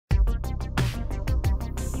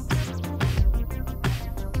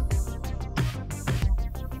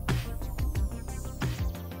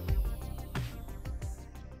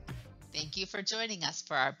you for joining us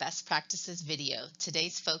for our best practices video.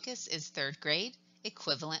 Today's focus is third grade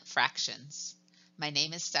equivalent fractions. My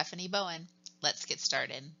name is Stephanie Bowen. Let's get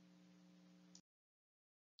started.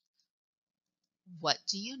 What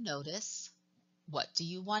do you notice? What do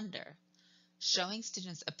you wonder? Showing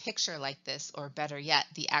students a picture like this, or better yet,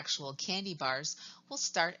 the actual candy bars, will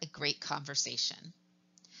start a great conversation.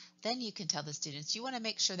 Then you can tell the students you want to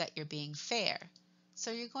make sure that you're being fair. So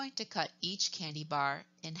you're going to cut each candy bar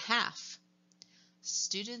in half.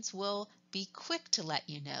 Students will be quick to let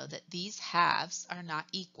you know that these halves are not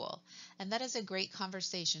equal, and that is a great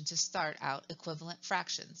conversation to start out equivalent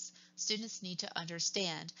fractions. Students need to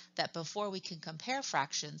understand that before we can compare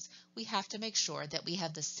fractions, we have to make sure that we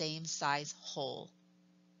have the same size whole.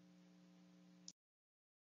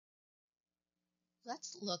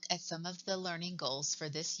 Let's look at some of the learning goals for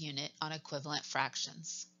this unit on equivalent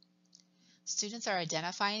fractions. Students are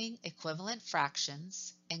identifying equivalent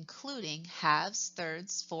fractions, including halves,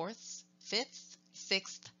 thirds, fourths, fifths,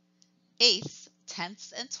 sixths, eighths,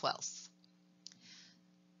 tenths, and twelfths.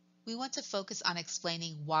 We want to focus on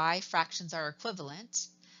explaining why fractions are equivalent,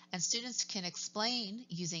 and students can explain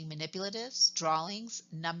using manipulatives, drawings,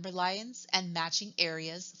 number lines, and matching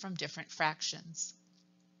areas from different fractions.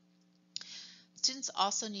 Students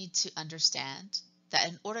also need to understand that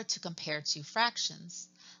in order to compare two fractions,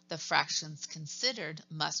 the fractions considered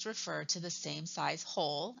must refer to the same size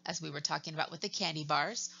whole, as we were talking about with the candy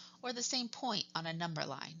bars, or the same point on a number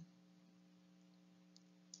line.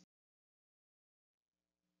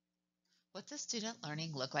 What does student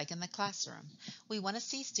learning look like in the classroom? We want to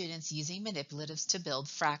see students using manipulatives to build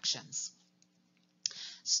fractions.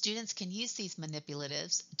 Students can use these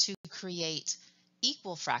manipulatives to create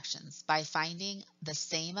equal fractions by finding the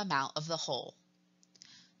same amount of the whole.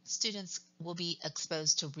 Students will be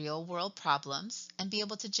exposed to real-world problems and be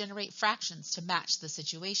able to generate fractions to match the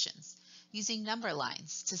situations, using number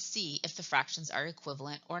lines to see if the fractions are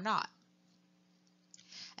equivalent or not.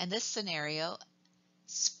 In this scenario,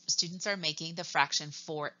 students are making the fraction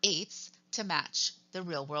 4/8 to match the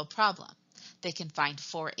real-world problem. They can find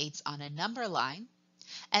 4/8 on a number line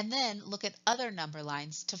and then look at other number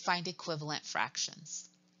lines to find equivalent fractions.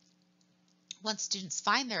 Once students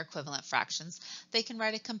find their equivalent fractions, they can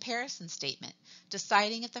write a comparison statement,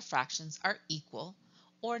 deciding if the fractions are equal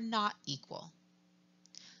or not equal.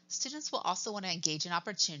 Students will also want to engage in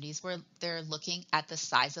opportunities where they're looking at the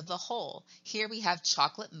size of the whole. Here we have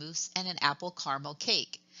chocolate mousse and an apple caramel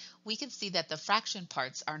cake. We can see that the fraction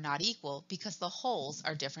parts are not equal because the wholes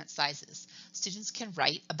are different sizes. Students can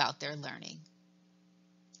write about their learning.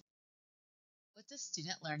 What does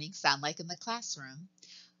student learning sound like in the classroom?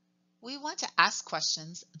 We want to ask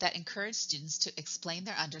questions that encourage students to explain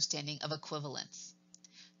their understanding of equivalence.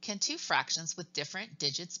 Can two fractions with different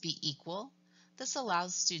digits be equal? This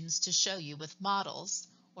allows students to show you with models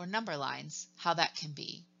or number lines how that can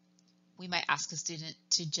be. We might ask a student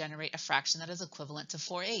to generate a fraction that is equivalent to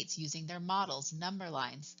 4/8 using their models, number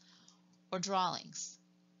lines, or drawings.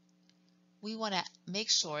 We want to make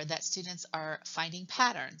sure that students are finding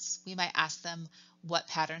patterns. We might ask them what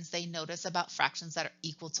patterns they notice about fractions that are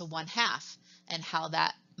equal to 1/2 and how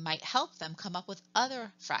that might help them come up with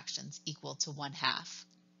other fractions equal to 1/2.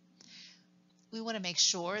 We want to make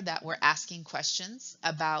sure that we're asking questions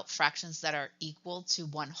about fractions that are equal to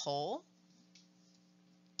one whole,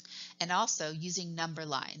 and also using number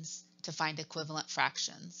lines to find equivalent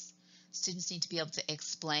fractions. Students need to be able to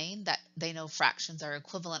explain that they know fractions are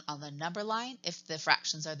equivalent on the number line if the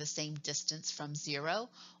fractions are the same distance from 0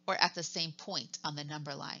 or at the same point on the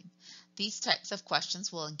number line. These types of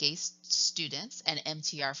questions will engage students in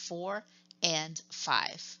MTR 4 and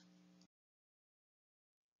 5.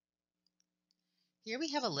 Here we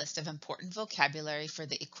have a list of important vocabulary for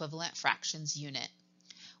the equivalent fractions unit.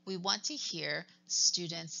 We want to hear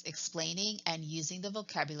students explaining and using the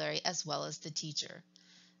vocabulary as well as the teacher,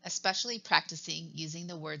 especially practicing using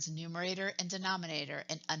the words numerator and denominator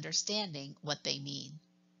and understanding what they mean.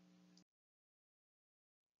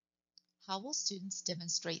 How will students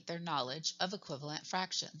demonstrate their knowledge of equivalent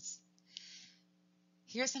fractions?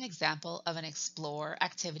 Here's an example of an explore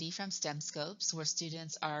activity from STEMscopes where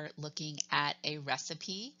students are looking at a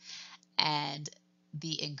recipe and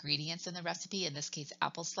the ingredients in the recipe, in this case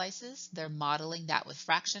apple slices. They're modeling that with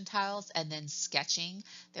fraction tiles and then sketching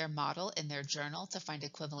their model in their journal to find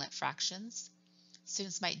equivalent fractions.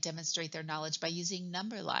 Students might demonstrate their knowledge by using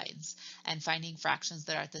number lines and finding fractions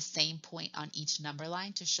that are at the same point on each number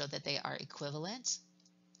line to show that they are equivalent.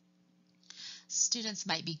 Students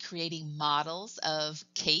might be creating models of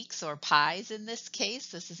cakes or pies in this case.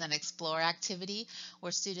 This is an explore activity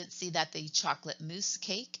where students see that the chocolate mousse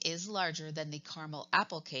cake is larger than the caramel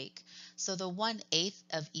apple cake, so the 1/8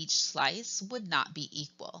 of each slice would not be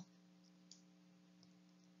equal.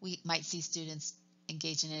 We might see students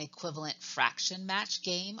engage in an equivalent fraction match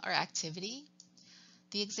game or activity.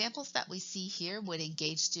 The examples that we see here would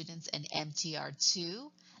engage students in MTR2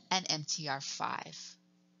 and MTR5.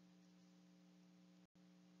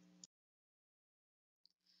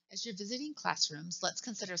 As you're visiting classrooms, let's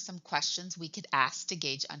consider some questions we could ask to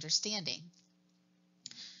gauge understanding.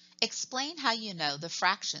 Explain how you know the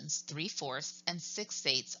fractions 3/4 and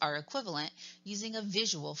 6/8 are equivalent using a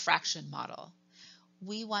visual fraction model.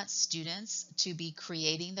 We want students to be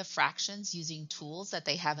creating the fractions using tools that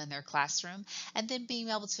they have in their classroom and then being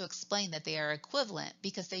able to explain that they are equivalent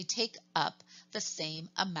because they take up the same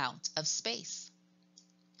amount of space.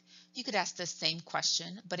 You could ask the same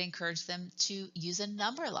question but encourage them to use a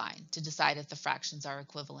number line to decide if the fractions are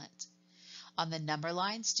equivalent. On the number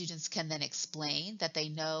line, students can then explain that they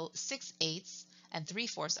know 6/8 and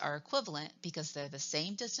 3/4 are equivalent because they're the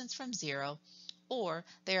same distance from 0 or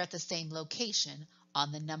they're at the same location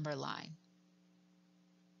on the number line.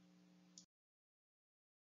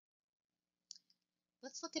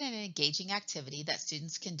 Let's look at an engaging activity that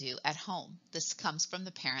students can do at home. This comes from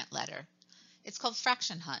the parent letter. It's called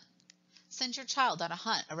Fraction Hunt. Send your child on a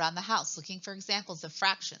hunt around the house looking for examples of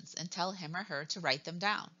fractions and tell him or her to write them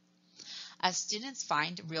down. As students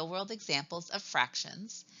find real-world examples of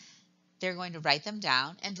fractions, they're going to write them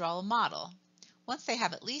down and draw a model. Once they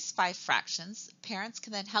have at least 5 fractions, parents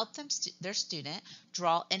can then help their student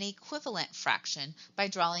draw an equivalent fraction by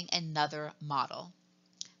drawing another model.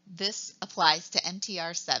 This applies to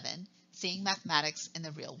MTR 7, Seeing Mathematics in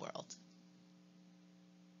the Real World.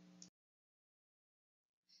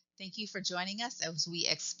 Thank you for joining us as we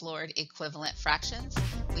explored equivalent fractions.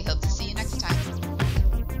 We hope to